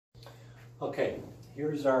Okay,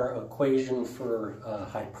 here's our equation for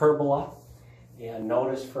hyperbola. And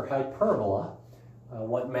notice for hyperbola,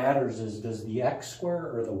 what matters is, does the x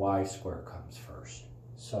square or the y square comes first?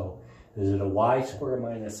 So is it a y square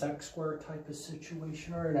minus x square type of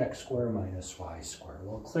situation or an x square minus y square?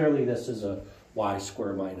 Well, clearly this is a y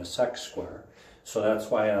square minus x square. So that's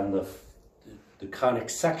why on the conic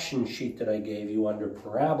section sheet that I gave you under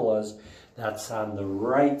parabolas, that's on the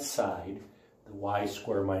right side, the y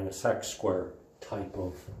square minus x square type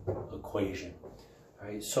of equation. All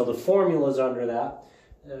right, so the formulas under that,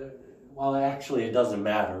 well, actually it doesn't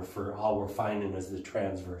matter, for all we're finding is the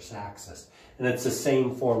transverse axis. And it's the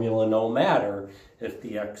same formula no matter if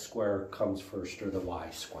the x square comes first or the y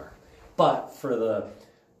square. But for the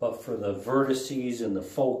vertices and the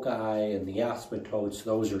foci and the asymptotes,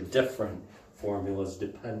 those are different formulas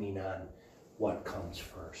depending on what comes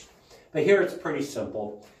first. But here it's pretty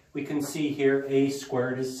simple. We can see here a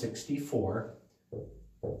squared is 64.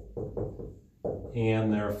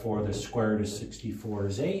 And therefore the square root of 64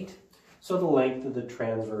 is 8. So the length of the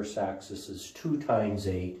transverse axis is 2 times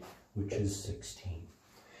 8, which is 16.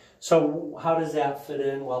 So how does that fit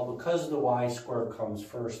in? Well, because the y square comes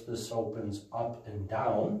first, this opens up and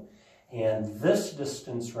down. And this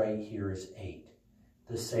distance right here is 8.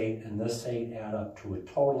 This 8 and this 8 add up to a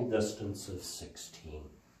total distance of 16.